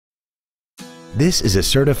This is a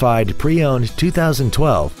certified pre-owned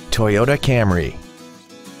 2012 Toyota Camry.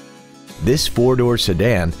 This four-door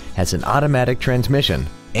sedan has an automatic transmission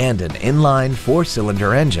and an inline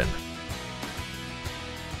four-cylinder engine.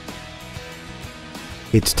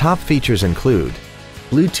 Its top features include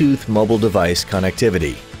Bluetooth mobile device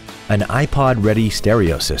connectivity, an iPod-ready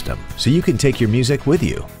stereo system so you can take your music with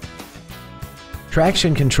you,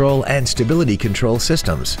 traction control and stability control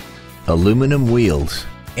systems, aluminum wheels,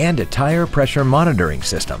 and a tire pressure monitoring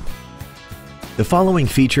system. The following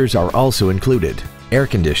features are also included: air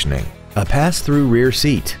conditioning, a pass-through rear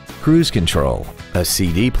seat, cruise control, a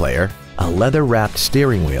CD player, a leather-wrapped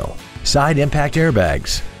steering wheel, side impact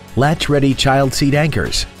airbags, latch-ready child seat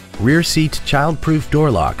anchors, rear seat child-proof door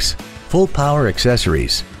locks, full power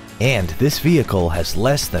accessories, and this vehicle has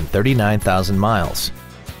less than 39,000 miles.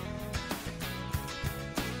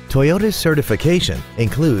 Toyota's certification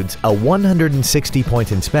includes a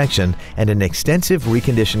 160-point inspection and an extensive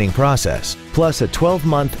reconditioning process, plus a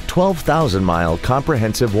 12-month, 12,000-mile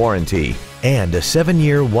comprehensive warranty and a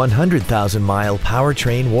 7-year, 100,000-mile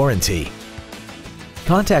powertrain warranty.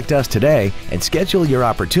 Contact us today and schedule your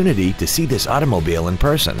opportunity to see this automobile in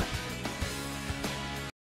person.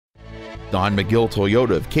 Don McGill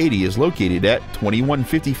Toyota of Katy is located at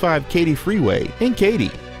 2155 Katy Freeway in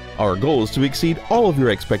Katy. Our goal is to exceed all of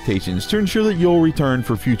your expectations to ensure that you'll return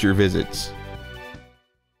for future visits.